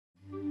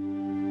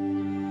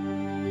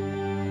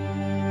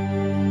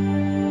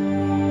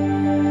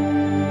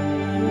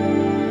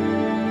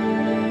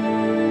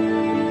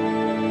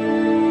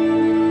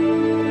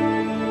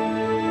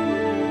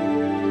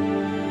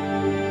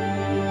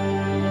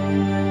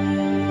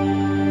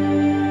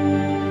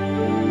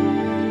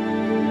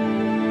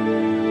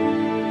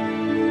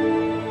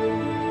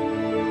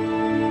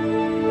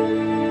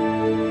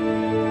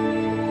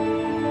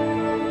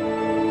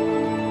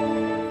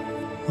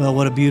Well,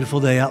 what a beautiful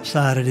day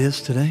outside it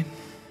is today.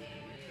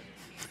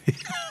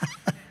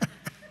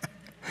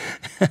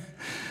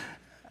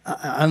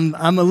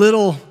 I'm a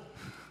little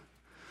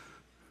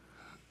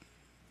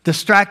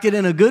distracted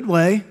in a good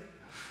way.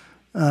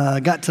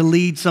 Got to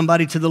lead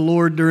somebody to the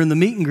Lord during the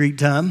meet and greet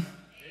time.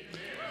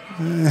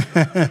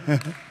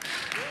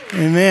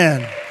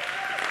 Amen.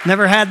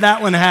 Never had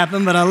that one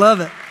happen, but I love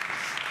it.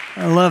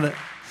 I love it.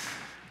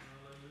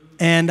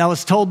 And I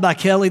was told by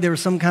Kelly there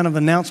was some kind of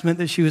announcement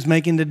that she was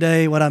making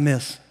today. What'd I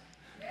miss?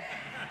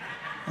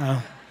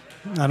 I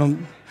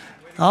don't.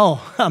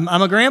 Oh,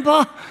 I'm a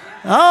grandpa?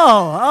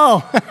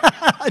 Oh.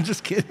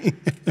 Just kidding.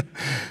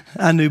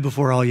 I knew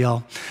before all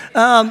y'all.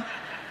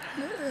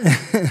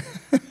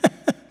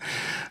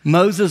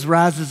 Moses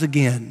rises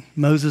again.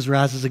 Moses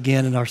rises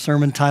again in our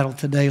sermon title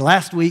today.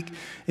 Last week,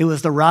 it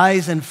was the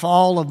rise and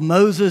fall of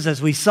Moses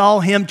as we saw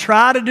him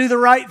try to do the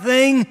right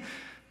thing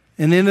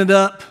and ended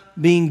up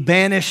being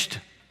banished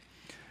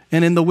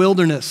and in the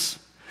wilderness.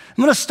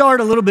 I'm going to start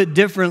a little bit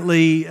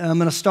differently. I'm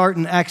going to start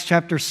in Acts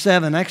chapter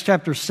 7. Acts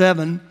chapter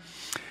 7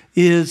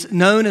 is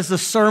known as the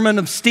Sermon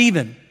of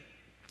Stephen,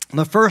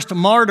 the first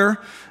martyr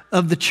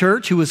of the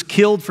church who was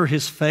killed for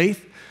his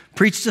faith.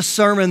 Preached a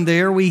sermon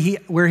there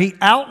where he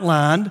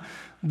outlined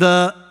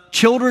the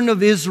children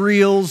of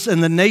Israel's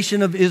and the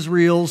nation of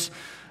Israel's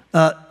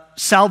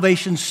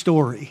salvation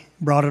story.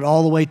 Brought it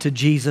all the way to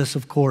Jesus,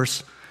 of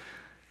course,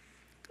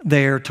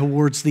 there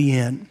towards the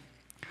end.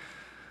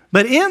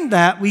 But in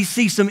that, we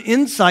see some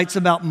insights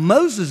about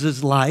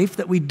Moses' life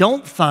that we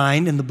don't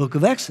find in the book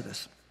of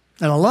Exodus.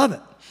 And I love it.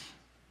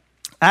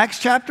 Acts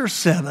chapter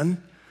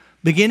 7,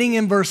 beginning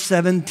in verse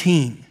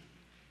 17.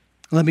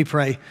 Let me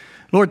pray.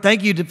 Lord,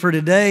 thank you for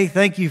today.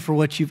 Thank you for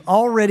what you've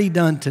already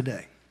done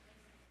today.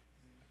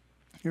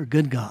 You're a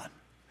good God.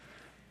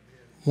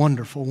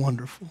 Wonderful,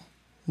 wonderful,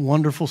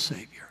 wonderful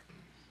Savior.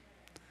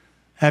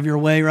 Have your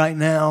way right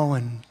now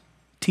and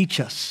teach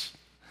us.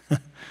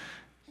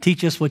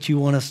 Teach us what you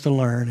want us to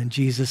learn. In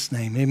Jesus'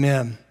 name,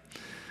 amen.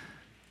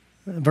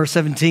 Verse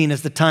 17,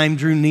 as the time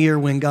drew near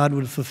when God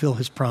would fulfill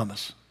his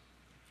promise.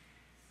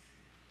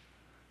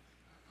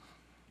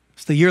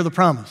 It's the year of the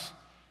promise.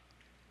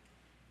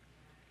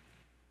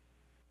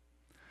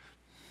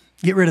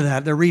 Get rid of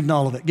that. They're reading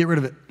all of it. Get rid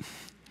of it.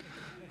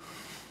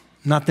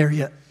 Not there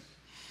yet.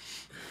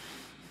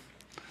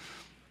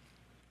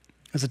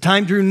 As the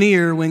time drew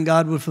near when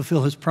God would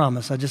fulfill his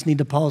promise, I just need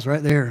to pause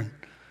right there and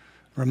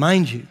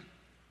remind you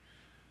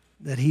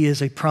that he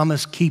is a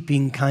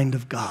promise-keeping kind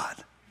of God.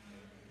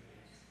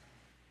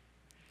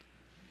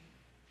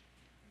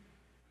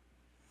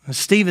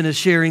 Stephen is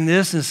sharing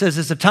this and says,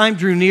 as the time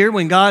drew near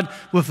when God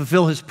would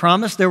fulfill his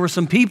promise, there were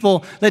some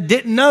people that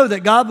didn't know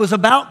that God was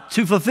about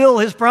to fulfill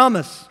his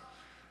promise,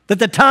 that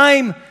the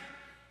time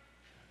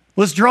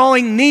was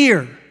drawing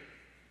near.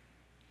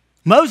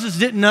 Moses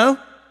didn't know.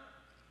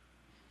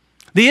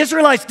 The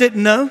Israelites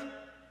didn't know.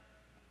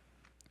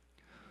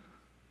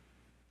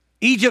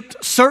 Egypt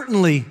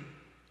certainly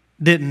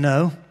didn't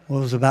know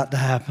what was about to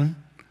happen.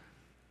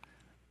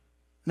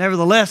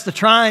 Nevertheless, the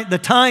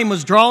time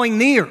was drawing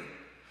near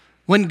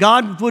when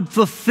God would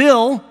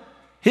fulfill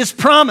his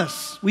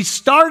promise. We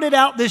started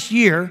out this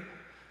year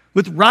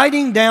with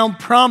writing down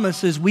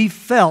promises we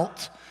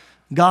felt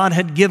God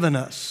had given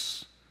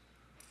us.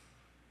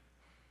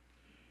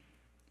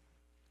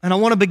 And I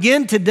want to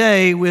begin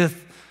today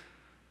with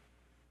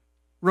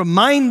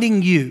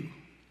reminding you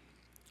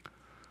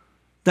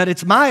that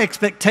it's my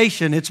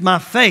expectation, it's my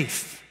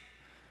faith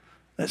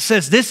that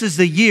says this is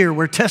the year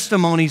where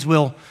testimonies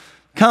will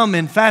come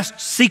in fast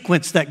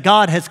sequence that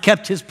God has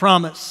kept his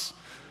promise,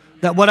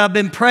 that what I've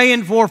been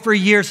praying for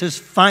years has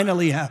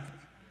finally happened.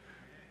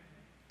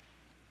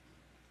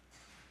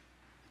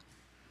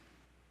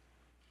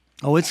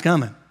 Oh, it's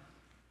coming.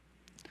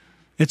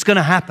 It's going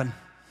to happen.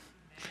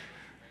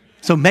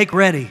 So make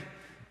ready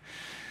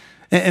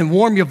and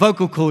warm your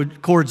vocal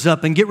cords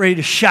up and get ready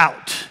to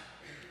shout.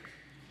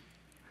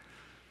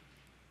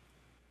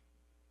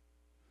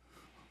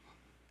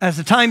 As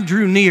the time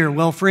drew near,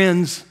 well,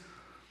 friends,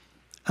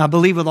 I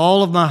believe with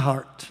all of my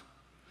heart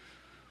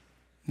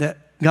that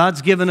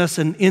God's given us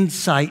an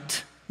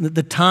insight that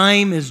the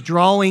time is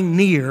drawing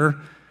near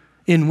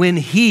in when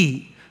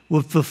he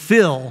will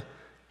fulfill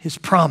his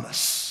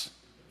promise.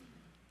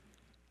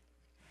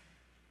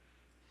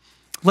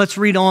 Let's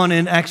read on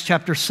in Acts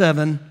chapter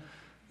 7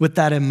 with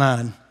that in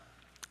mind.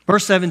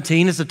 Verse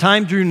 17, as the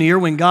time drew near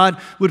when God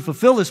would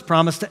fulfill his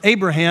promise to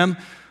Abraham,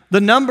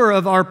 the number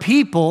of our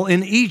people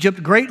in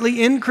Egypt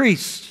greatly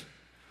increased.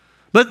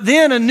 But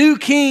then a new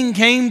king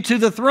came to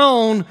the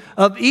throne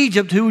of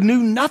Egypt who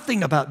knew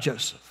nothing about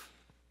Joseph.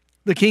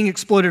 The king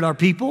exploited our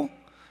people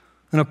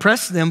and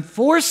oppressed them,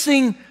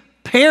 forcing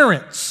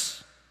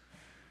parents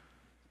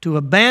to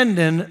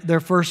abandon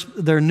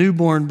their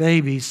newborn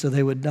babies so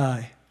they would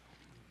die.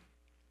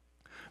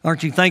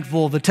 Aren't you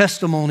thankful of the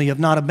testimony of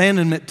not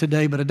abandonment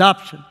today, but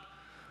adoption?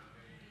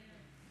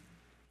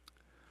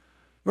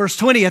 Verse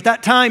 20, at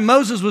that time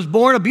Moses was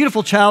born, a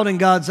beautiful child in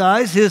God's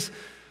eyes. His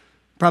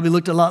probably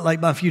looked a lot like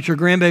my future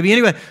grandbaby.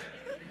 Anyway,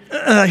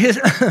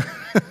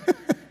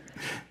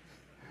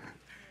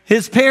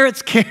 His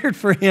parents cared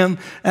for him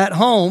at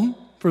home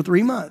for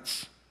 3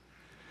 months.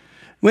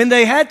 When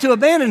they had to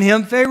abandon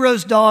him,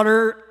 Pharaoh's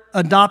daughter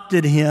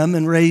adopted him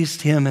and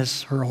raised him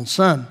as her own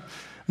son.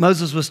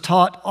 Moses was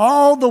taught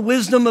all the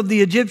wisdom of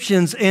the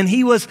Egyptians, and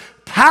he was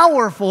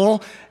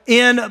powerful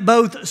in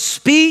both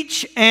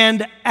speech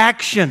and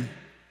action.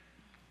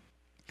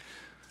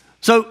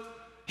 So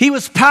he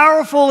was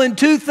powerful in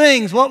 2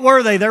 things. What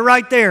were they? They're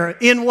right there.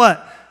 In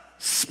what?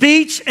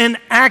 Speech and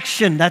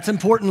action. That's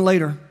important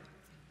later.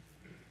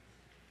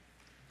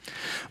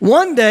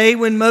 One day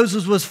when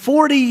Moses was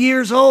 40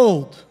 years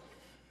old,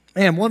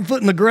 man, 1 foot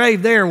in the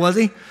grave there, was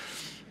he?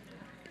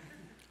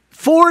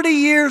 40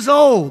 years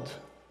old.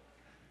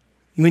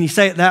 When you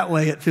say it that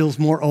way, it feels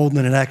more old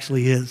than it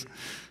actually is.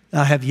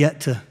 I have yet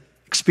to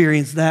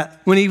experience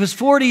that. When he was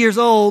 40 years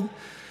old,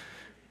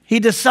 he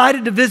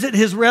decided to visit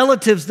his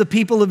relatives, the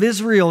people of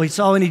Israel. He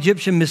saw an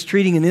Egyptian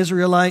mistreating an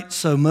Israelite,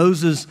 so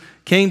Moses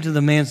came to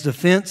the man's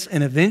defense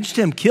and avenged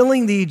him,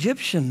 killing the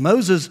Egyptian.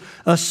 Moses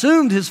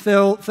assumed his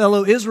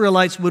fellow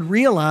Israelites would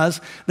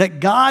realize that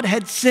God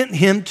had sent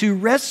him to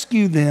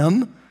rescue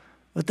them,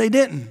 but they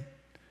didn't.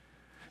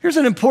 Here's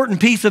an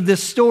important piece of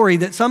this story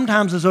that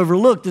sometimes is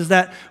overlooked, is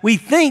that we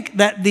think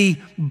that the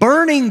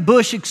burning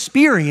bush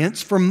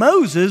experience for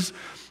Moses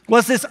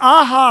was this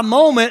aha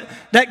moment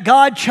that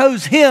God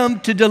chose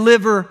him to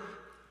deliver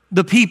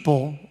the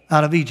people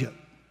out of Egypt.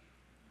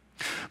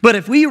 But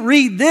if we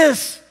read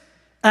this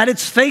at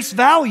its face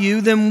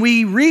value, then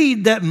we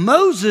read that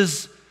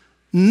Moses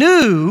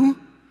knew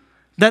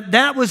that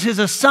that was his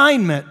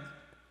assignment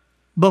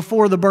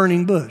before the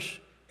burning bush.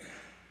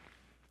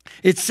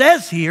 It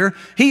says here,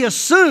 he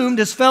assumed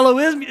his fellow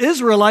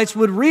Israelites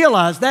would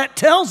realize. That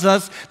tells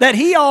us that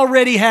he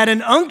already had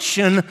an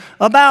unction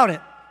about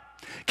it.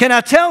 Can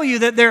I tell you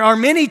that there are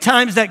many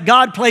times that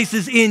God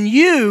places in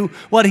you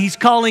what he's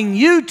calling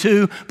you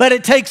to, but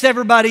it takes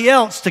everybody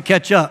else to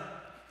catch up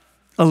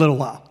a little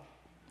while.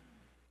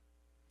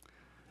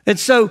 And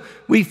so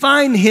we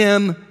find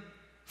him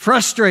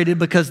frustrated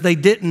because they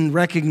didn't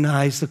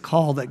recognize the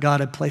call that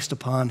God had placed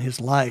upon his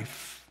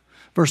life.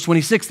 Verse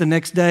 26, the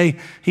next day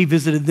he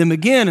visited them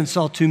again and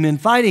saw 2 men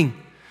fighting.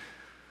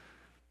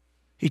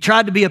 He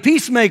tried to be a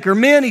peacemaker.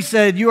 Men, he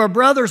said, you are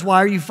brothers. Why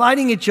are you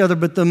fighting each other?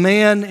 But the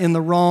man in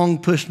the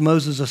wrong pushed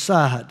Moses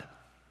aside.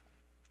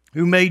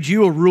 Who made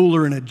you a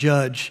ruler and a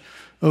judge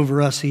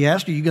over us? He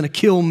asked, are you going to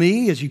kill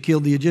me as you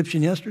killed the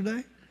Egyptian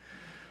yesterday?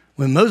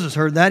 When Moses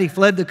heard that, he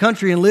fled the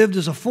country and lived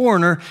as a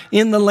foreigner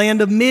in the land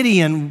of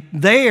Midian.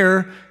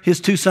 There, his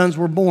 2 sons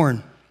were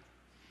born.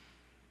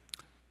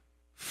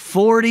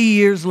 40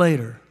 years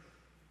later.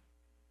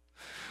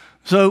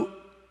 So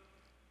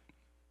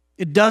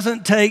it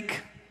doesn't take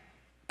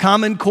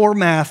Common Core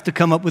math to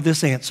come up with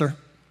this answer.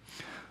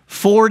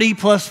 40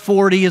 plus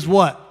 40 is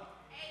what?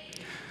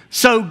 80.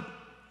 So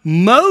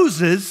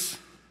Moses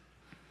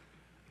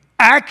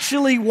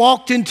actually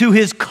walked into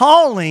his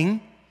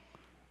calling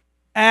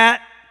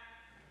at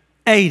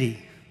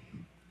 80.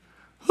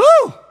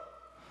 Whew!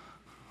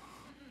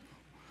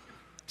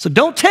 So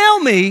don't tell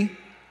me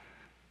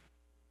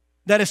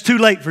that it's too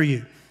late for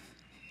you.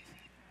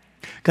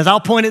 Because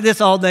I'll point at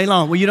this all day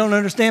long. Well, you don't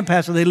understand,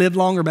 Pastor. They lived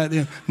longer back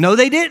then. No,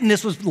 they didn't.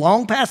 This was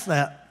long past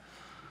that.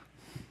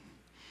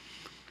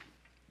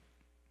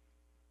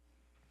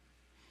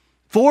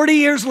 40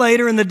 years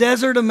later, in the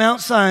desert of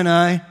Mount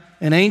Sinai,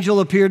 an angel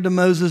appeared to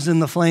Moses in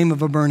the flame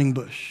of a burning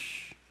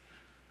bush.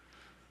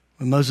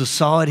 When Moses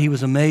saw it, he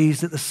was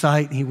amazed at the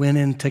sight. He went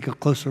in to take a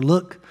closer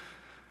look.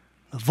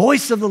 The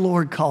voice of the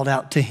Lord called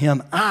out to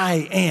him,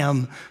 I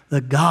am the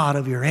God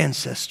of your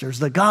ancestors,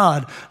 the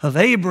God of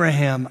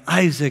Abraham,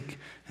 Isaac,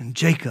 and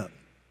Jacob.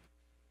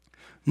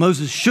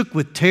 Moses shook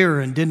with terror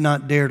and did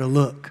not dare to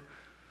look.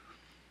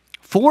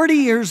 40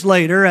 years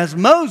later, as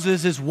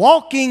Moses is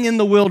walking in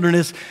the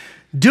wilderness,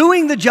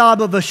 doing the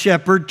job of a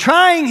shepherd,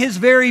 trying his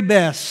very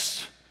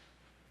best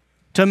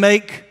to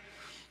make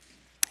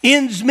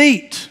ends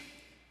meet,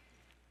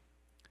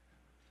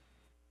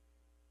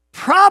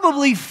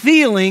 probably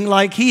feeling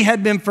like he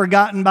had been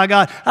forgotten by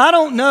God. I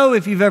don't know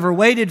if you've ever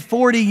waited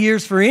 40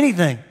 years for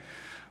anything,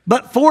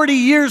 but 40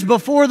 years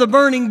before the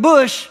burning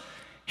bush,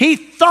 he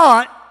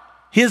thought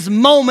his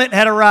moment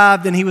had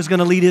arrived and he was going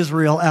to lead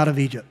Israel out of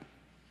Egypt.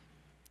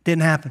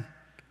 Didn't happen.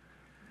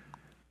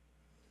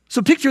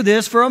 So picture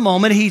this for a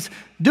moment. He's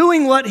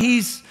doing what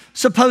he's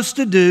supposed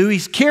to do.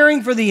 He's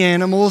caring for the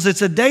animals.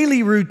 It's a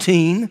daily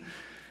routine.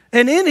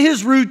 And in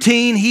his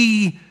routine,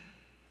 he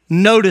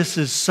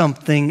notices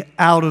something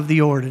out of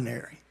the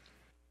ordinary.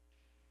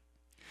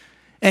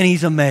 And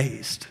he's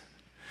amazed.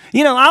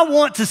 You know, I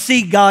want to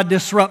see God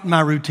disrupt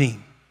my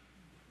routine.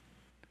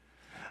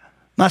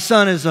 My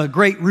son is a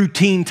great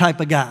routine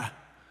type of guy.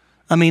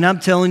 I mean, I'm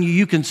telling you,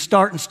 you can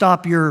start and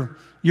stop your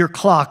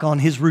clock on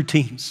his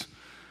routines.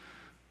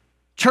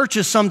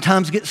 Churches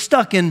sometimes get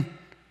stuck in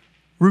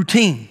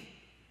routine.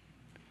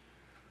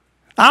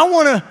 I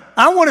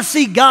want to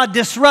see God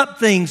disrupt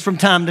things from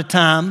time to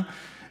time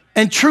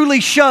and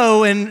truly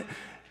show and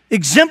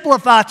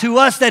exemplify to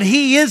us that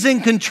He is in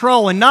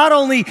control. And not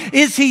only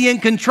is He in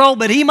control,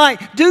 but He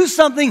might do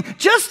something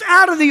just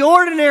out of the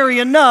ordinary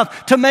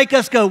enough to make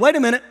us go, wait a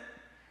minute,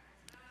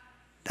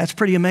 that's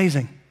pretty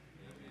amazing.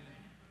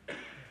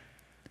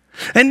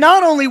 And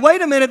not only,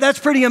 wait a minute, that's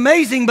pretty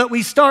amazing, but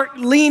we start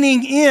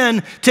leaning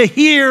in to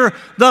hear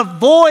the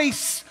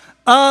voice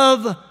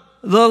of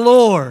the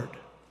Lord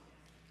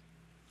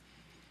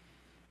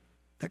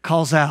that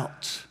calls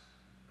out.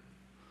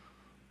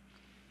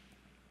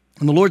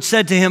 And the Lord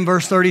said to him,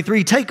 verse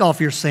 33, take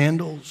off your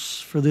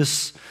sandals,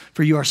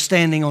 for you are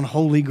standing on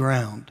holy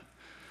ground.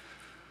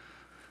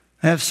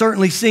 I have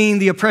certainly seen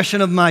the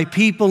oppression of my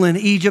people in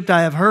Egypt.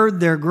 I have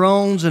heard their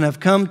groans and have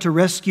come to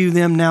rescue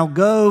them. Now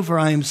go, for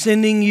I am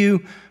sending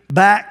you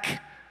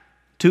back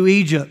to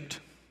Egypt.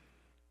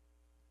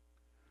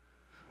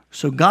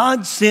 So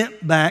God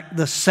sent back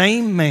the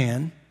same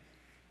man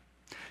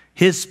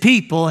His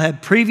people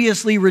had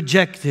previously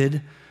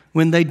rejected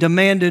when they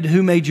demanded,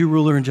 who made you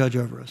ruler and judge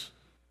over us?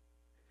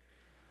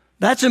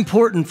 That's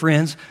important,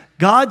 friends.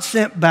 God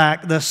sent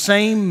back the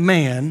same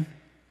man,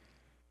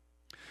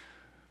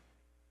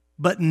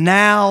 but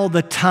now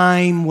the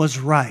time was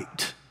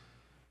right.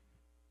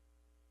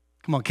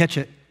 Come on, catch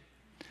it.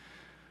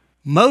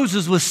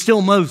 Moses was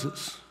still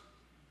Moses,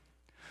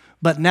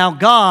 but now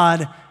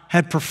God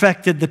had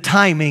perfected the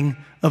timing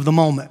of the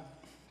moment.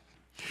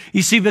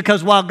 You see,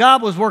 because while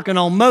God was working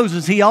on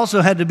Moses, He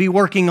also had to be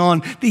working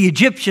on the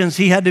Egyptians.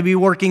 He had to be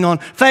working on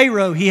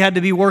Pharaoh. He had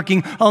to be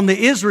working on the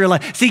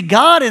Israelites. See,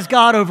 God is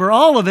God over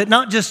all of it,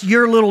 not just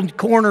your little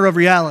corner of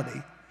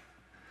reality.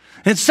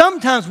 And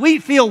sometimes we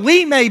feel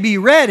we may be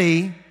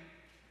ready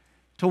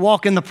to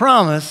walk in the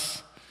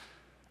promise,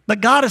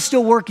 but God is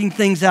still working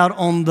things out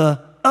on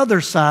the other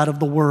side of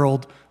the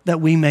world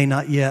that we may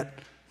not yet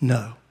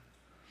know.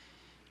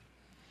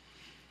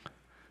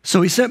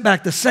 So He sent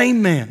back the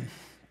same man.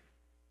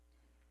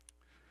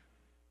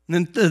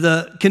 And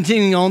then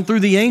continuing on, through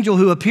the angel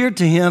who appeared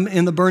to him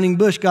in the burning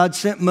bush, God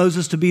sent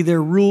Moses to be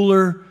their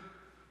ruler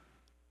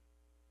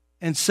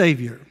and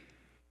savior.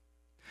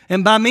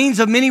 And by means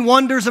of many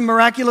wonders and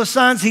miraculous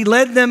signs, He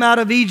led them out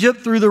of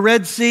Egypt through the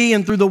Red Sea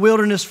and through the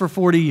wilderness for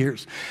 40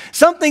 years.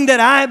 Something that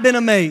I have been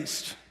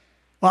amazed.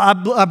 Well,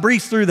 I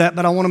breezed through that,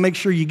 but I want to make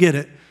sure you get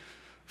it.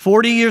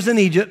 40 years in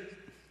Egypt,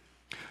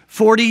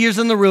 40 years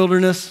in the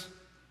wilderness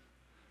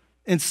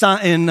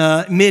in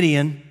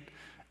Midian,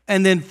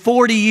 and then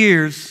 40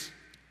 years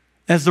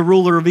as the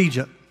ruler of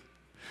Egypt.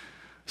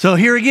 So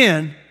here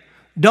again,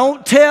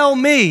 don't tell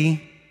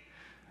me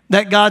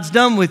that God's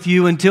done with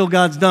you until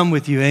God's done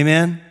with you.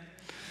 Amen?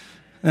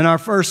 In our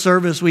first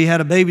service, we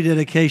had a baby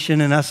dedication,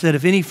 and I said,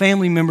 if any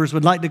family members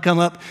would like to come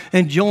up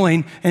and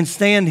join and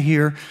stand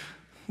here,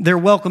 they're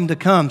welcome to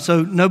come.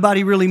 So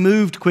nobody really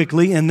moved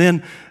quickly, and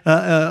then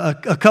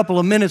a couple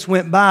of minutes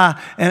went by,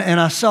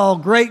 and I saw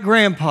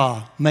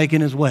great-grandpa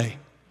making his way.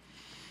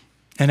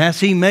 And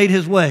as he made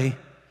his way,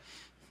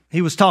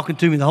 he was talking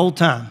to me the whole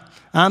time.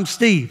 I'm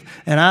Steve,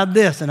 and I'm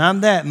this, and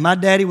I'm that. And my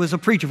daddy was a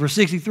preacher for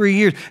 63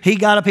 years. He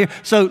got up here.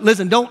 So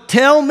listen, don't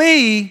tell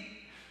me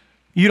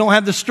you don't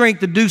have the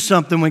strength to do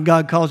something when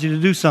God calls you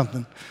to do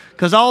something.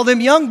 Because all them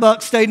young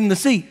bucks stayed in the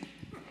seat.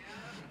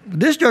 But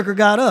this joker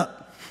got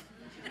up.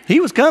 He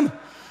was coming.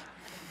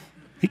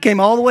 He came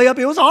all the way up.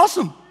 It was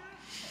awesome.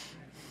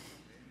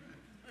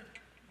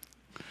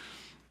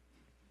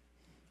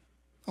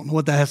 I don't know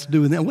what that has to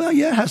do with that. Well,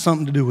 yeah, it has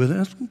something to do with it.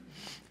 That's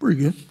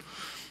pretty good.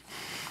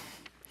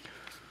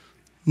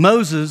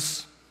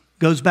 Moses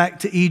goes back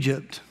to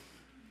Egypt.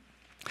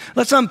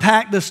 Let's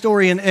unpack the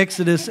story in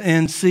Exodus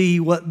and see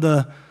what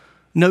the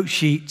note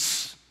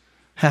sheets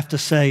have to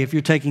say. If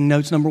you're taking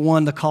notes, number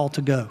one, the call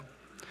to go.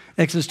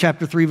 Exodus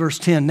chapter 3, verse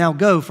 10. Now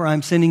go, for I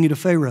am sending you to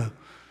Pharaoh.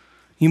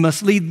 You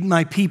must lead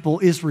my people,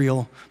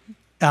 Israel,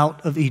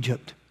 out of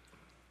Egypt.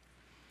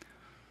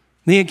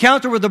 The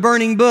encounter with the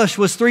burning bush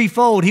was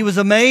threefold. He was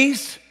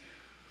amazed,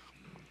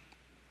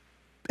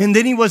 and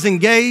then he was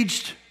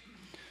engaged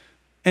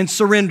and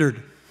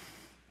surrendered.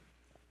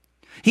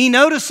 He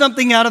noticed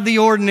something out of the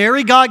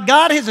ordinary. God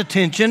got his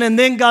attention, and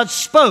then God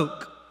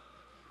spoke.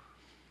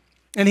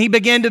 And he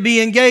began to be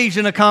engaged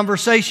in a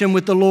conversation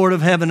with the Lord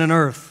of heaven and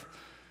earth.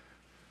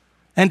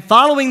 And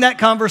following that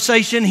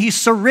conversation, he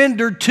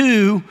surrendered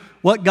to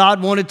what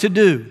God wanted to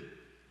do.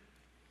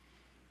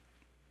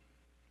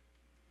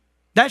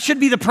 That should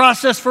be the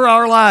process for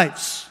our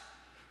lives.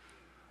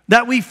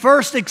 That we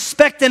first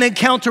expect an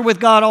encounter with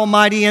God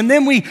Almighty, and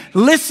then we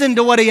listen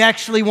to what He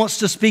actually wants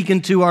to speak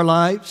into our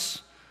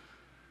lives.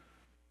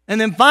 And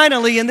then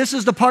finally, and this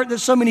is the part that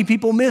so many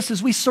people miss,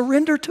 is we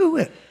surrender to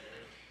it.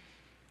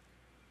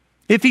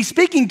 If He's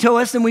speaking to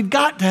us, then we've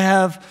got to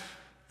have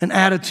an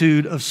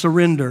attitude of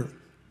surrender.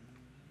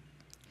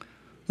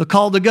 The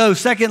call to go.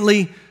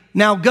 Secondly,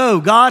 now go.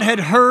 God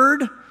had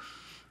heard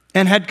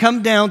and had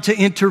come down to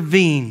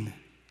intervene.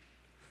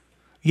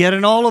 Yet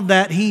in all of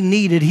that,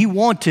 he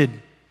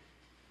wanted,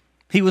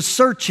 he was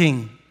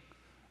searching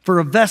for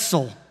a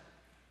vessel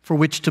for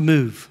which to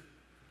move.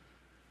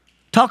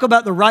 Talk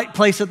about the right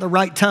place at the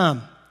right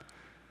time.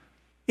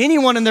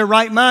 Anyone in their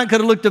right mind could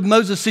have looked at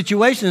Moses'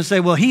 situation and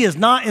say, well, he is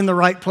not in the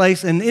right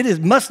place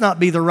and must not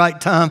be the right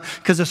time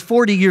because it's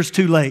 40 years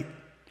too late.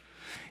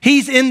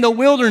 He's in the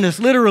wilderness,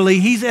 literally.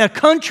 He's a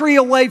country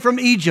away from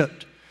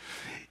Egypt.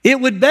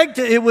 It would beg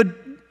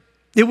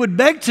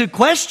to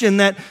question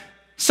that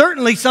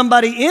certainly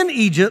somebody in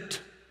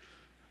Egypt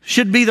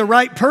should be the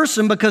right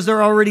person because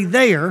they're already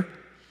there.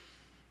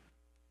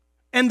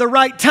 And the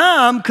right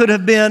time could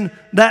have been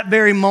that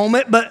very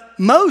moment, but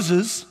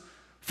Moses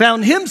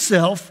found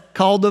himself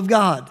called of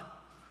God.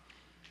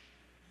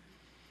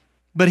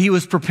 But he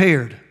was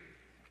prepared.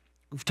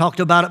 We've talked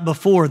about it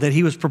before, that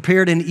he was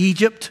prepared in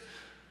Egypt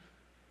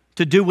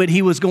to do what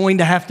he was going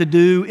to have to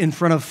do in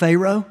front of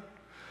Pharaoh,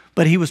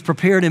 but he was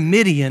prepared in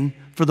Midian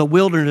for the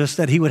wilderness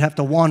that he would have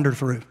to wander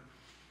through.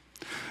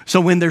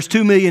 So when there's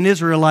 2 million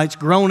Israelites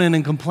groaning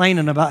and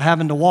complaining about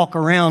having to walk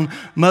around,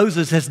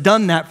 Moses has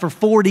done that for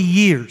 40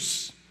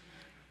 years.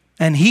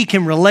 And he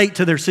can relate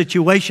to their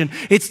situation.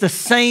 It's the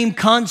same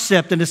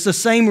concept and it's the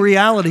same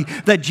reality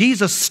that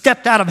Jesus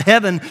stepped out of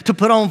heaven to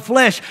put on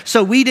flesh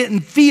so we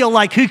didn't feel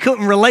like he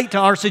couldn't relate to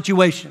our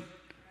situation.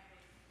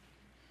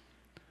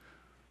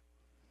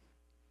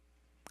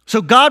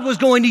 So God was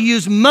going to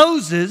use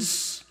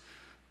Moses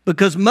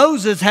because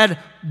Moses had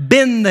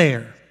been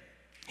there.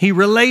 He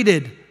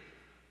related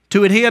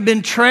to it. He had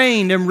been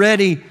trained and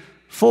ready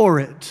for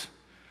it.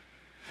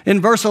 In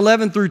verse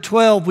 11 through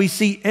 12, we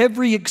see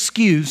every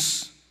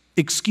excuse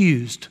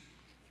excused.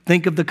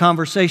 Think of the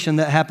conversation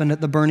that happened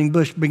at the burning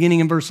bush, beginning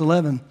in verse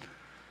 11.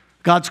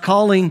 God's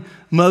calling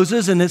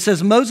Moses, and it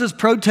says, Moses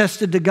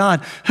protested to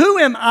God, "Who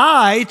am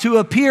I to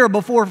appear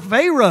before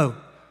Pharaoh?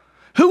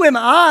 Who am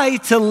I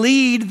to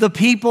lead the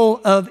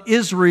people of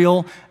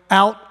Israel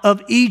out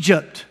of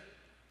Egypt?"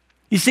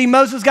 You see,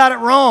 Moses got it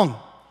wrong,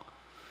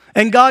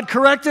 and God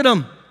corrected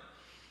him.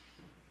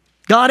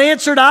 God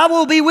answered, "I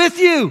will be with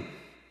you."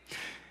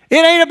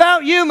 It ain't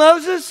about you,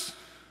 Moses.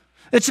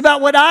 It's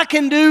about what I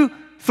can do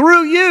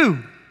through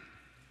you.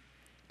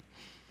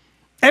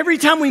 Every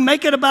time we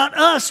make it about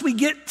us, we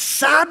get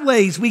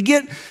sideways, we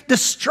get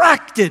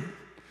distracted.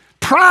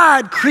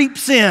 Pride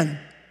creeps in.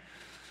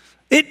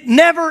 It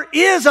never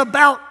is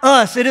about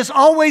us. It is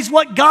always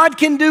what God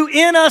can do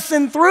in us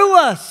and through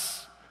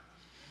us.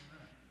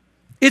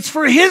 It's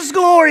for His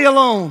glory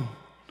alone.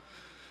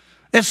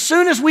 As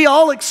soon as we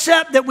all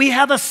accept that we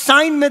have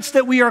assignments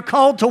that we are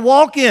called to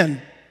walk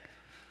in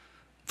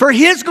for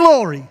His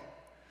glory,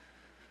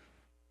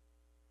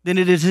 then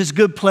it is His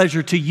good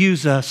pleasure to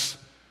use us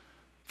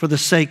for the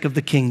sake of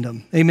the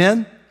kingdom.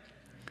 Amen?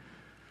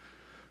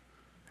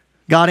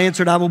 God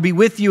answered, "I will be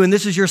with you, and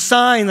this is your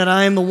sign that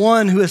I am the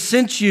one who has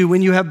sent you.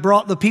 When you have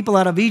brought the people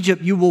out of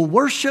Egypt, you will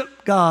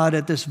worship God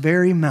at this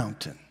very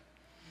mountain."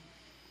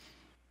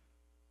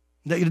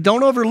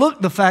 Don't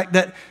overlook the fact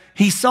that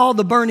he saw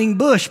the burning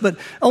bush, but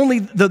only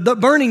the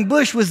burning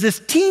bush was this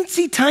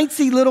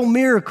teensy-tiny little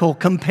miracle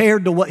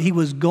compared to what he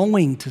was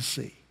going to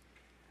see.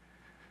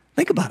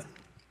 Think about it.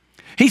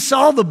 He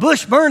saw the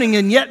bush burning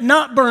and yet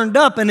not burned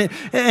up, and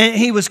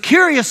he was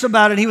curious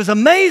about it. He was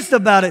amazed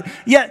about it.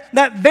 Yet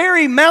that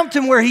very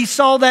mountain where he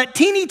saw that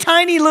teeny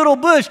tiny little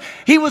bush,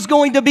 he was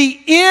going to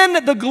be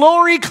in the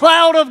glory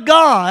cloud of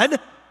God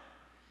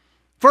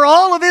for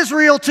all of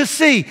Israel to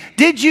see.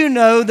 Did you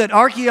know that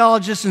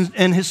archaeologists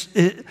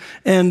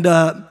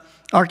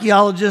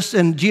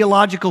and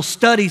geological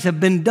studies have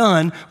been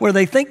done where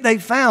they think they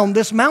found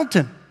this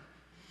mountain?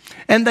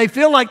 And they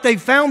feel like they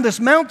found this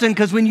mountain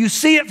because when you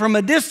see it from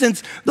a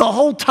distance, the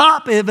whole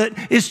top of it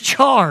is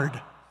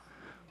charred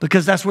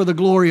because that's where the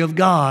glory of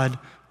God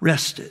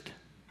rested.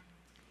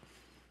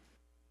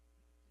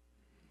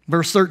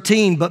 Verse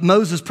 13, but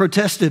Moses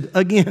protested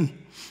again.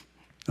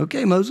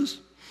 Okay, Moses,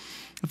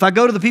 if I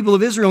go to the people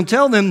of Israel and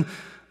tell them,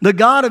 the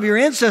God of your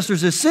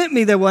ancestors has sent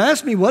me, they will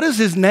ask me, what is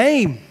his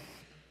name?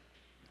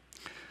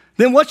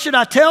 Then what should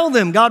I tell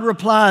them? God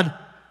replied,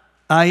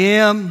 I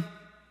am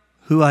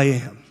who I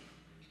am.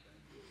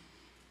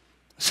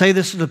 Say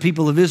this to the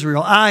people of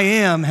Israel, I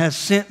am has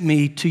sent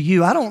me to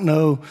you. I don't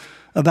know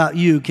about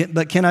you,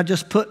 but can I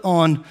just put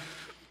on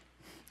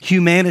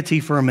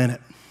humanity for a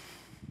minute?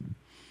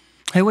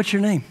 Hey, what's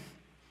your name?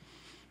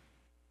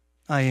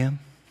 I am.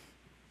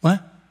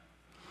 What?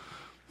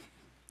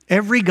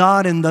 Every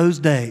god in those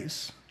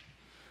days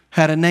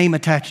had a name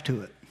attached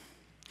to it.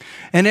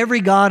 And every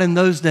god in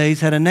those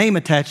days had a name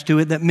attached to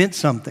it that meant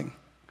something.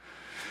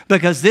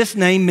 Because this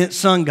name meant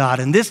sun god,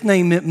 and this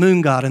name meant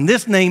moon god, and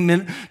this name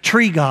meant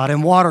tree god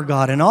and water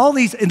god. And all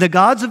these, and the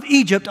gods of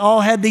Egypt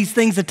all had these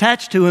things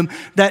attached to them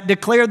that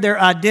declared their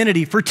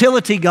identity.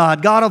 Fertility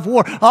god, god of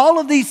war, all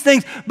of these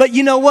things. But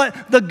you know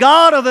what? The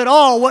God of it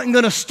all wasn't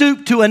going to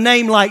stoop to a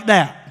name like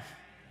that.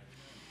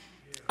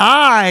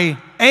 I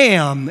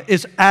am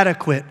is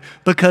adequate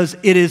because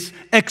it is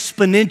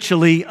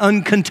exponentially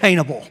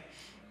uncontainable.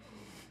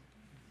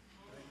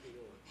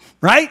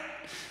 Right?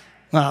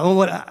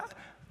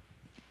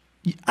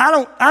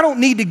 I don't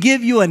need to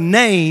give you a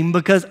name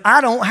because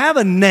I don't have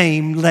a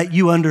name that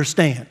you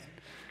understand.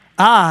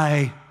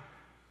 I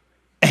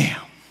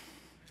am.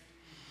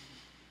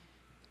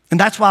 And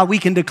that's why we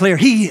can declare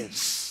He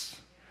is.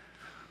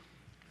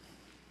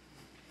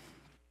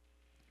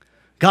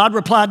 God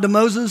replied to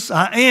Moses,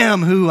 I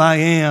am who I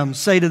am.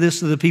 Say to this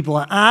to the people,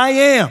 I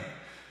am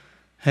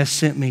has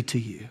sent me to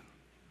you.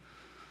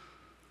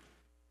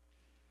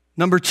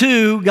 Number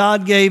two,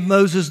 God gave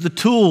Moses the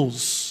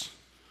tools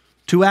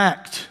to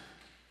act.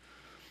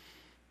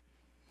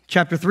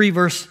 Chapter 3,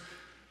 verse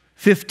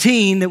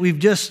 15 that we've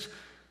just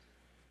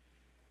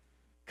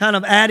kind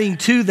of adding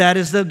to that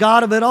is the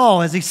God of it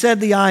all. As he said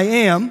the I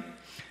am,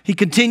 he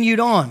continued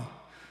on.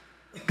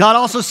 God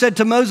also said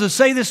to Moses,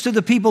 say this to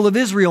the people of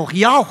Israel,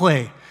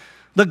 Yahweh,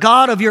 the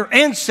God of your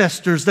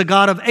ancestors, the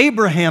God of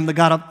Abraham, the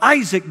God of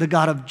Isaac, the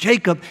God of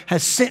Jacob,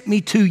 has sent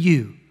me to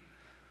you.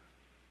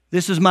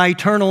 This is my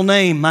eternal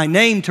name, my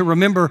name to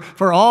remember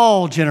for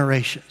all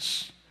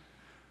generations.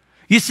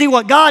 You see,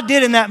 what God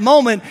did in that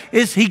moment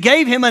is he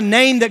gave him a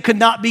name that could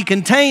not be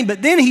contained,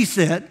 but then he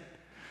said,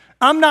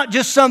 I'm not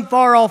just some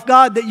far off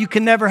God that you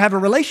can never have a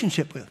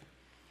relationship with.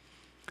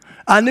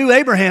 I knew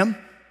Abraham,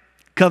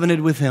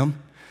 covenanted with him.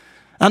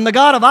 I'm the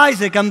God of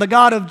Isaac, I'm the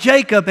God of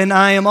Jacob, and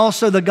I am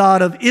also the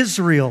God of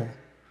Israel.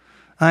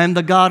 I am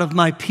the God of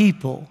my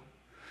people.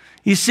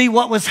 You see,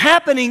 what was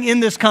happening in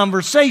this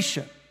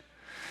conversation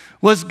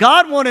was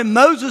God wanted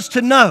Moses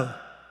to know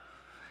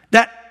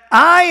that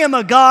I am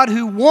a God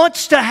who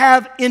wants to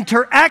have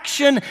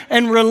interaction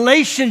and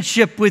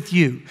relationship with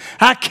you.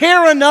 I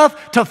care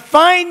enough to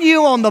find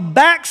you on the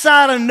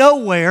backside of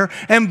nowhere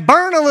and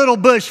burn a little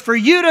bush for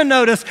you to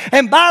notice.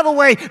 And by the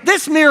way,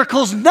 this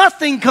miracle's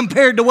nothing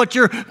compared to what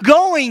you're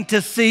going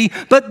to see,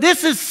 but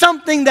this is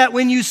something that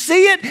when you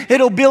see it,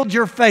 it'll build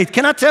your faith.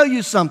 Can I tell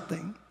you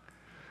something?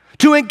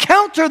 To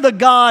encounter the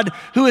God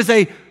who is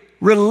a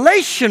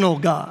relational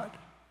God,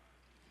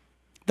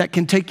 that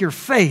can take your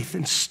faith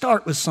and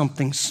start with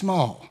something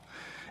small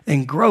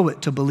and grow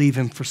it to believe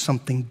him for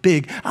something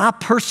big. I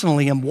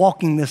personally am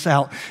walking this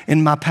out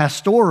in my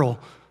pastoral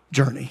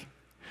journey.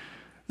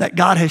 That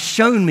God has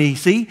shown me,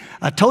 see,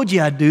 I told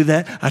you I'd do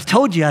that. I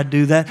told you I'd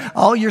do that.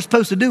 All you're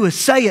supposed to do is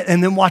say it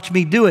and then watch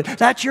me do it.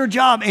 That's your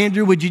job,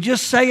 Andrew. Would you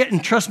just say it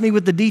and trust me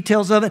with the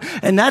details of it?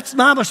 And that's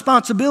my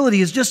responsibility,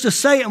 is just to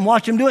say it and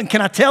watch him do it. And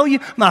can I tell you,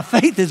 my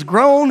faith has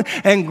grown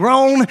and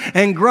grown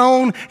and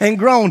grown and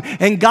grown.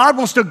 And God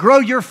wants to grow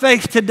your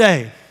faith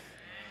today.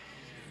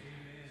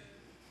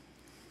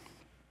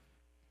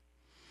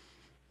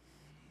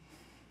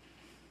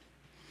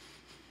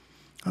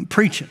 I'm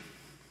preaching.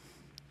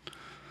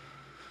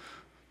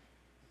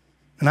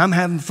 And I'm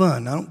having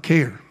fun. I don't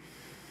care.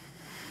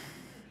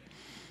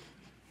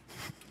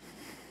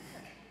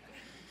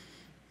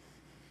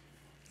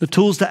 The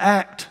tools to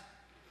act.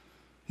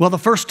 Well, the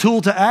first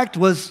tool to act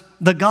was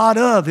the God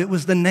of. It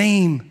was the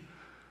name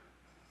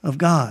of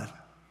God.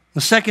 The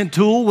second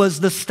tool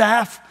was the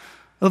staff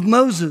of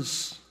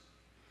Moses.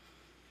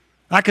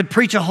 I could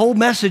preach a whole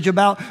message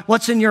about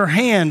what's in your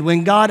hand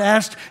when God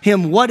asked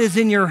him, what is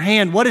in your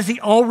hand? What has he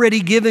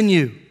already given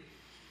you?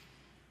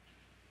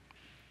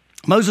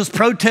 Moses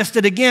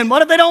protested again.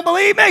 What if they don't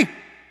believe me?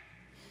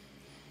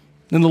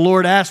 Then the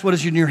Lord asked, what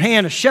is in your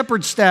hand? A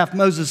shepherd's staff,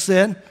 Moses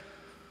said.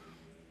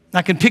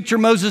 I can picture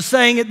Moses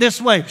saying it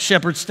this way,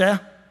 shepherd's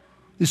staff,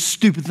 this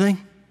stupid thing.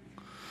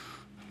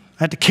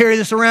 I have to carry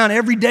this around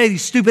every day.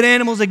 These stupid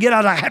animals, they get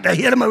out, I have to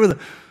hit them over the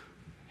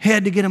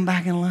head to get them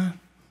back in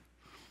line.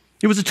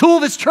 It was a tool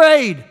of his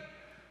trade,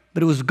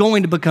 but it was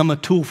going to become a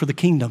tool for the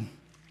kingdom.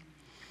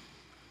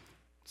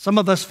 Some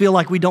of us feel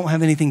like we don't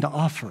have anything to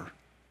offer.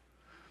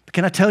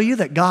 Can I tell you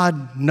that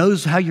God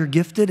knows how you're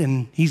gifted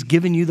and he's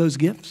given you those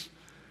gifts?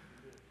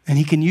 And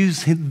he can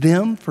use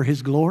them for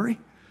his glory?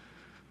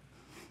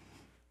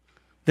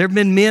 There have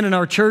been men in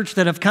our church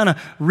that have kind of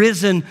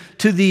risen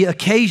to the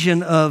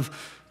occasion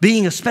of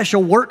being a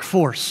special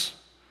workforce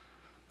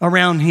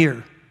around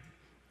here.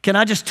 Can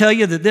I just tell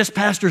you that this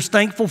pastor is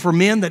thankful for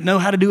men that know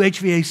how to do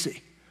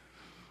HVAC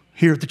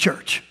here at the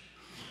church?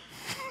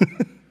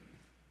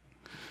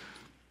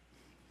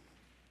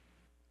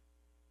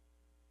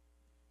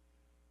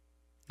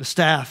 The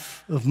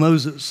staff of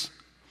Moses.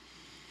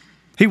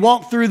 He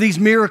walked through these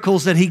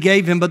miracles that he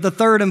gave him, but the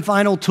third and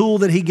final tool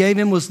that he gave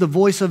him was the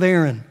voice of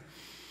Aaron.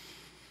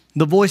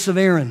 The voice of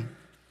Aaron.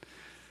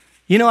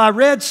 You know, I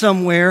read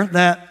somewhere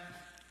that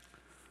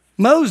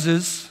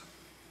Moses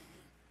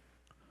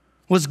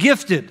was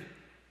gifted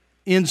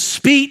in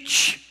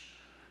speech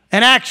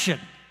and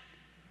action.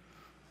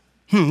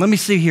 Let me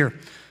see here.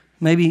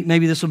 Maybe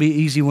this will be an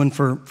easy one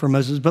for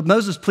Moses. But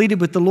Moses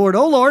pleaded with the Lord,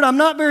 "Oh Lord, I'm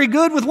not very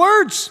good with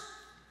words.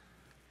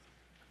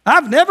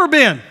 I've never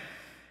been,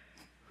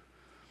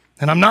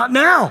 and I'm not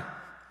now.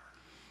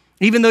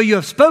 Even though you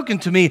have spoken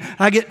to me,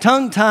 I get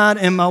tongue-tied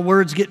and my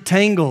words get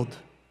tangled."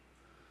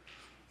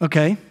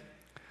 Okay.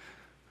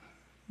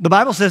 The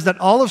Bible says that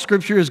all of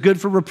Scripture is good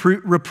for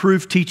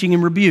reproof, teaching,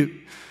 and rebuke.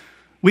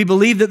 We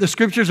believe that the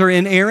Scriptures are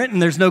inerrant and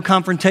there's no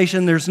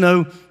confrontation, there's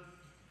no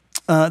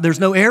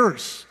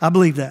errors. I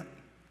believe that.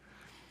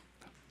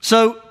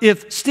 So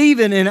if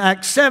Stephen in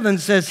Acts 7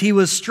 says he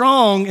was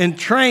strong and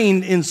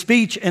trained in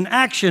speech and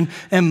action,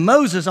 and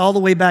Moses all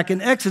the way back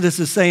in Exodus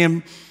is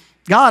saying,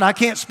 God, I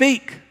can't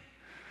speak.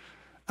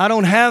 I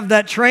don't have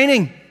that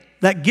training,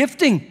 that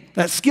gifting,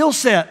 that skill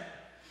set.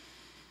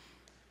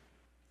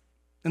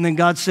 And then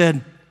God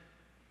said,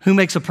 who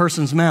makes a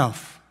person's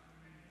mouth?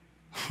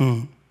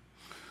 Who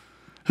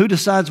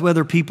decides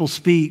whether people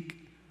speak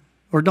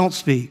or don't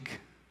speak?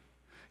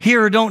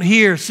 Hear or don't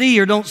hear, see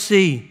or don't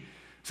see?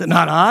 Is it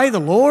not I, the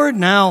Lord?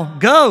 Now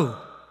go.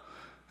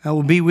 I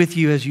will be with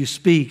you as you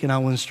speak, and I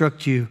will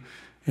instruct you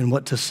in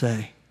what to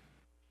say.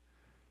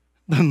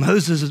 But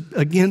Moses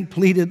again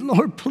pleaded,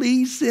 Lord,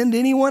 please send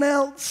anyone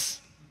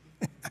else.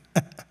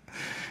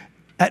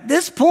 At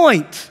this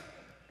point,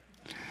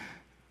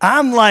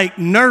 I'm like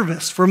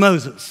nervous for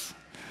Moses.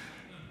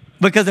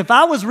 Because if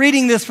I was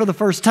reading this for the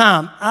first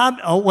time,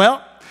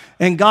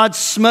 and God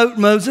smote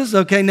Moses,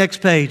 okay,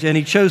 next page, and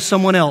he chose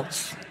someone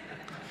else.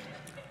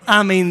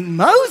 I mean,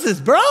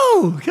 Moses,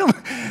 bro, come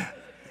on.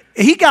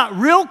 He got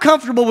real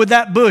comfortable with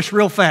that bush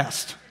real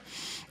fast.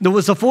 There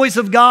was a voice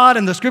of God,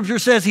 and the scripture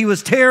says he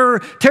was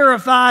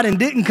terrified and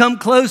didn't come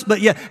close.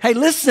 But yeah, hey,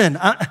 listen,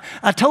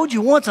 I told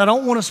you once I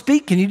don't want to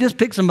speak. Can you just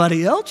pick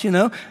somebody else, you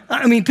know?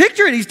 I mean,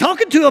 picture it. He's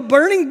talking to a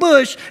burning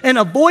bush and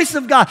a voice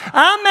of God.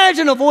 I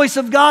imagine a voice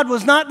of God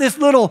was not this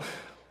little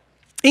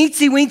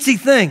eensy-weensy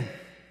thing,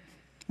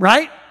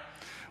 right?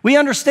 We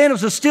understand it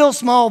was a still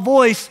small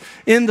voice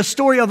in the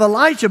story of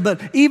Elijah,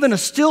 but even a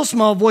still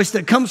small voice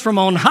that comes from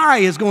on high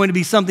is going to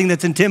be something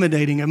that's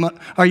intimidating.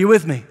 Are you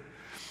with me?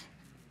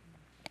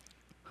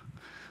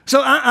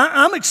 So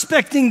I'm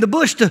expecting the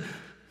bush to,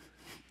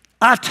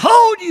 I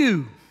told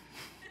you.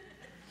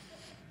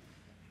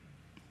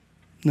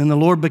 And then the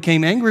Lord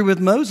became angry with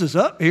Moses.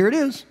 Oh, here it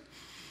is.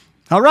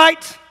 All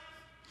right,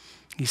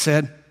 he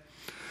said,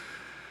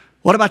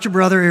 what about your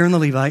brother Aaron the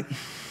Levite?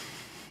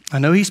 I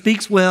know he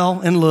speaks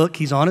well, and look,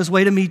 he's on his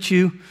way to meet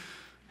you.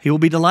 He will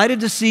be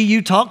delighted to see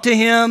you. Talk to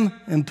him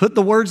and put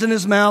the words in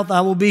his mouth.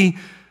 I will be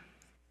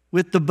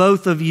with the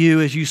both of you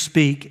as you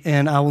speak,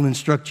 and I will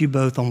instruct you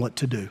both on what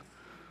to do.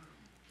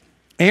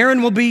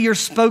 Aaron will be your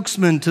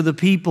spokesman to the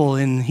people,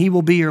 and he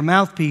will be your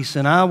mouthpiece,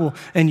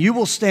 and you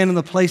will stand in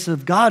the place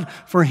of God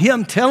for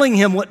him, telling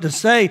him what to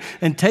say,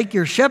 and take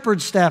your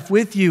shepherd's staff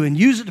with you and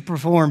use it to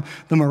perform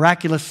the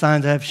miraculous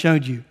signs I have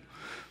showed you.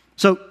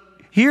 So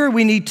here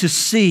we need to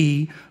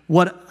see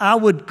what I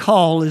would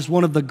call is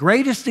one of the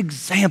greatest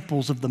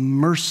examples of the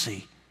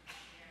mercy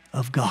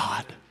of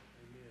God.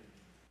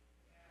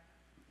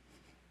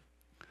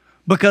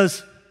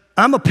 Because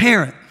I'm a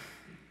parent.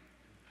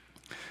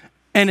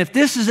 And if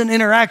this is an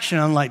interaction,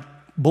 I'm like,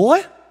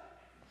 boy,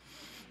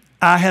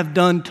 I have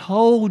done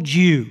told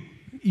you.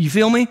 You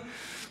feel me?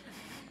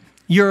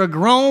 You're a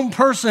grown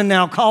person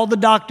now. Call the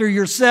doctor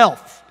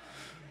yourself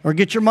or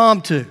get your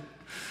mom to.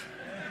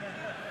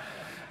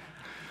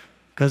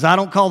 Because I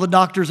don't call the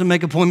doctors and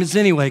make appointments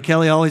anyway.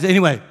 Kelly always,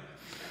 anyway.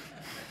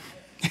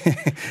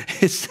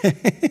 It's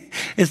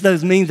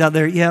those memes out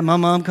there. Yeah, my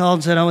mom called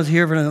and said I was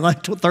here for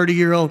like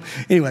 30-year-old.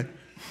 Anyway.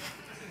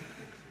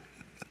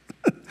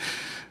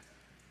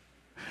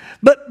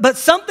 But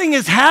something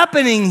is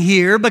happening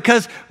here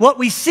because what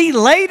we see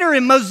later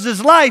in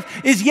Moses'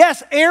 life is,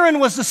 yes, Aaron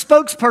was the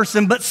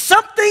spokesperson, but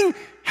something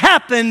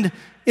happened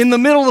in the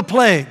middle of the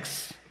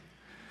plagues.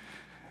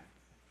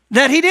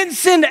 That he didn't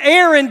send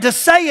Aaron to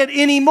say it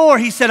anymore.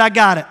 He said, I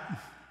got it.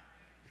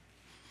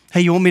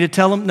 Hey, you want me to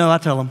tell him? No, I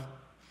tell him.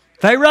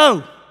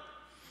 Pharaoh.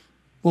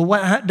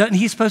 Well, doesn't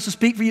he supposed to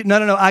speak for you?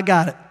 No, I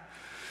got it.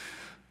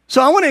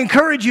 So I want to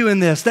encourage you in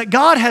this, that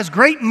God has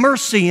great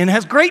mercy and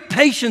has great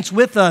patience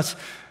with us.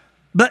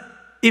 But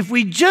if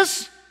we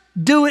just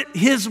do it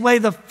his way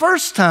the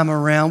first time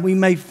around, we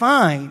may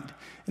find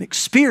and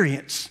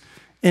experience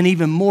an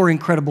even more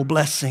incredible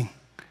blessing.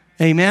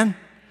 Amen?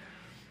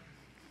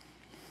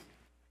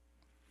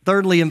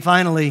 Thirdly and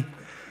finally,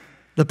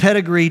 the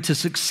pedigree to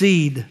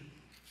succeed.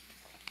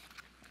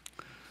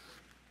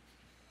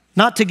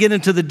 Not to get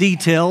into the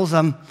details,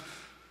 I'm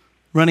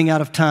running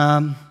out of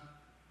time.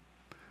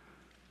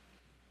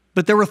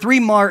 But there were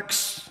 3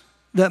 marks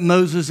that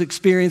Moses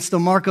experienced: the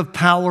mark of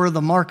power,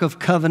 the mark of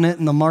covenant,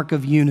 and the mark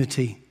of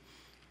unity.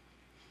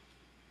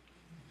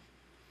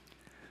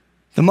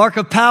 The mark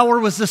of power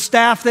was the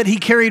staff that he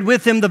carried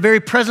with him, the very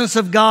presence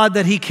of God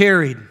that he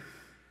carried.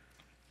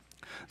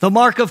 The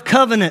mark of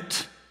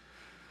covenant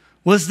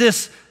was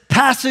this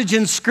passage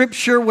in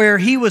Scripture where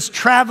he was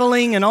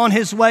traveling and on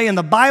his way, and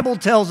the Bible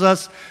tells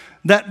us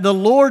that the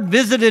Lord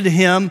visited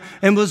him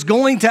and was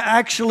going to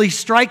actually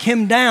strike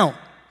him down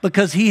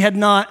because he had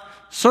not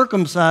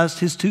circumcised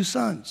his 2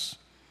 sons.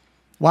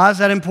 Why is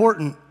that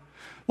important?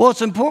 Well,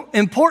 it's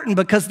important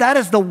because that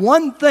is the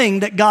one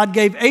thing that God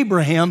gave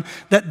Abraham,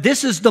 that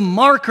this is the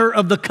marker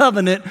of the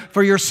covenant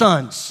for your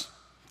sons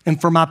and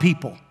for my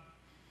people.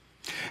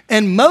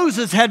 And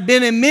Moses had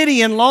been in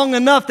Midian long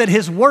enough that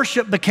his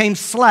worship became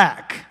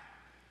slack.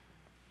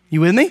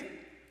 You with me?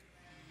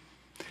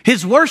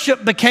 His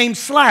worship became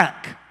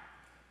slack.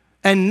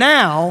 And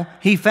now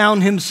he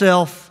found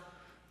himself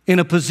in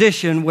a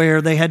position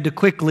where they had to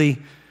quickly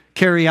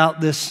carry out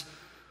this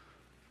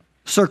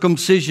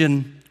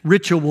circumcision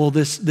ritual,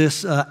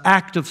 this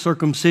act of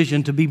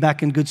circumcision to be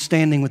back in good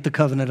standing with the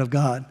covenant of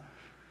God.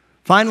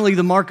 Finally,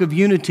 the mark of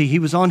unity. He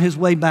was on his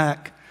way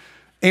back.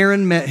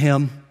 Aaron met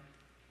him.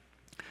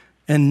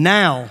 And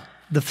now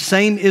the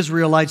same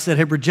Israelites that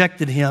had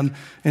rejected him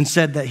and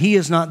said that he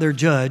is not their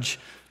judge,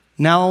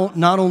 now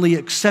not only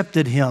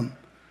accepted him.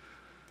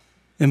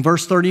 In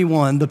verse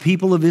 31, the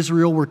people of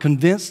Israel were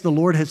convinced the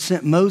Lord had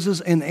sent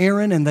Moses and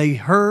Aaron, and they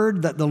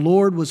heard that the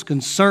Lord was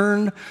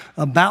concerned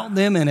about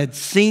them and had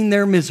seen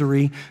their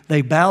misery.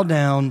 They bowed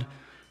down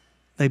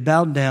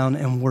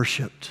and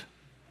worshiped.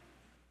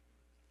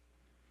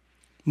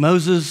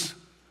 Moses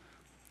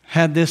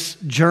had this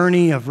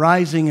journey of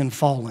rising and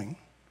falling,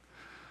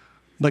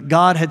 but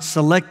God had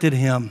selected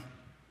him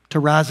to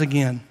rise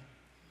again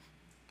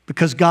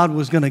because God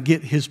was going to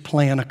get his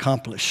plan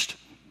accomplished.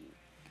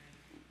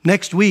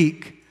 Next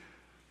week,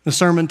 the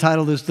sermon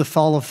title is The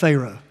Fall of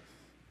Pharaoh.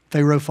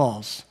 Pharaoh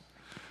falls.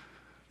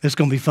 It's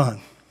going to be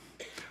fun.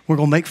 We're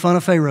going to make fun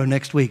of Pharaoh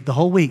next week, the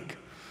whole week.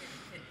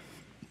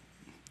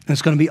 And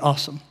it's going to be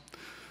awesome.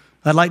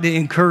 I'd like to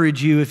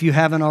encourage you, if you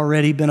haven't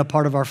already been a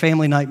part of our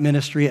family night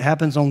ministry, it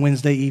happens on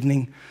Wednesday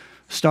evening.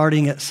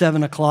 Starting at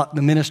 7 o'clock,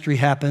 the ministry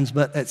happens,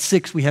 but at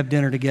 6 we have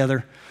dinner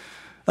together.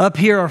 Up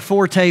here are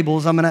 4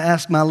 tables. I'm going to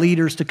ask my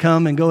leaders to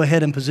come and go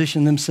ahead and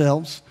position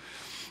themselves.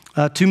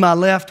 To my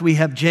left, we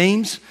have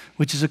James,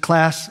 which is a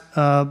class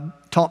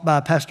taught by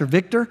Pastor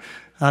Victor.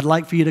 I'd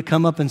like for you to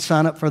come up and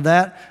sign up for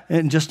that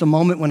in just a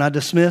moment when I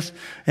dismiss.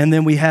 And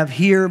then we have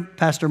here,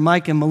 Pastor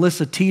Mike and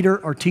Melissa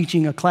Teeter are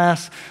teaching a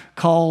class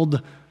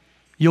called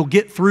You'll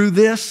Get Through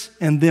This.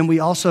 And then we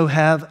also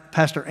have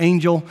Pastor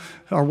Angel,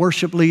 our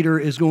worship leader,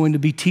 is going to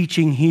be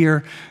teaching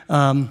here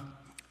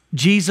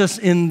Jesus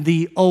in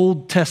the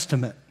Old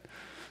Testament.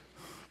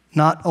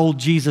 Not old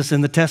Jesus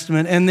in the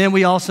Testament. And then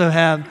we also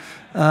have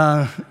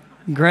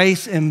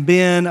Grace and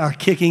Ben are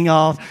kicking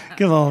off.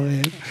 Come on,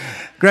 man.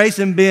 Grace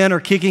and Ben are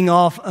kicking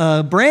off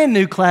a brand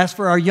new class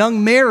for our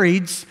young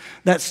marrieds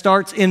that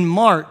starts in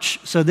March.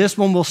 So this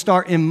one will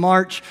start in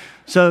March.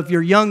 So if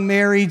you're young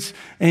marrieds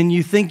and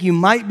you think you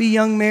might be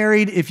young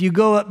married, if you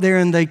go up there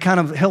and they kind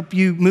of help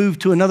you move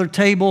to another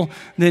table,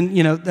 then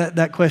you know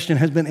that question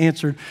has been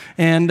answered.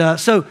 And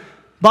so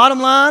bottom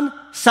line,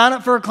 sign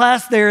up for a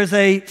class. There is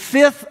a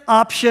 5th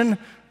option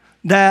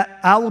that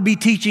I will be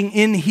teaching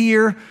in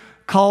here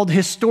called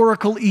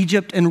Historical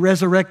Egypt and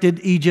Resurrected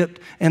Egypt.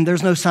 And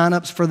there's no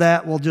sign-ups for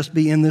that. We'll just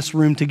be in this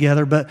room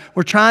together. But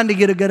we're trying to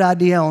get a good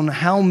idea on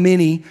how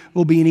many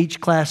will be in each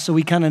class so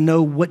we kind of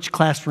know which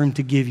classroom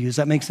to give you. Does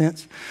that make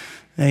sense?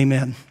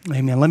 Amen.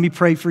 Amen. Let me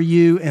pray for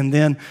you, and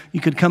then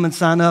you could come and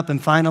sign up.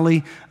 And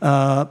finally,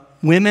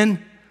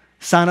 women,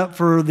 sign up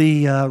for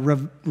the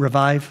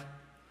Revive.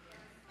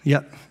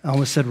 Yep, I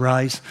almost said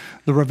Rise.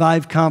 The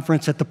Revive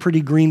Conference at the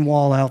pretty green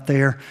wall out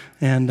there,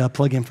 and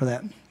plug in for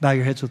that. Bow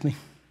your heads with me.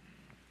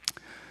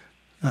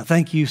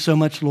 Thank you so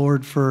much,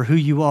 Lord, for who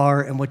you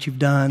are and what you've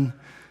done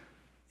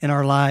in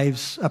our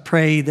lives. I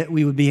pray that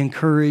we would be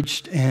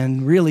encouraged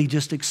and really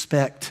just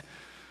expect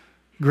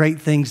great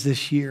things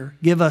this year.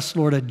 Give us,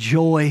 Lord, a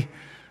joy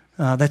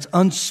that's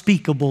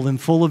unspeakable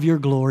and full of your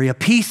glory, a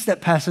peace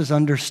that passes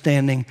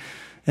understanding.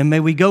 And may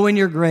we go in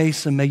your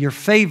grace, and may your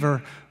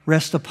favor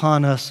rest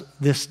upon us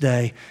this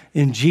day.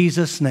 In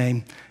Jesus'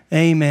 name,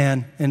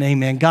 amen and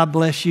amen. God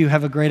bless you.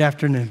 Have a great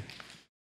afternoon.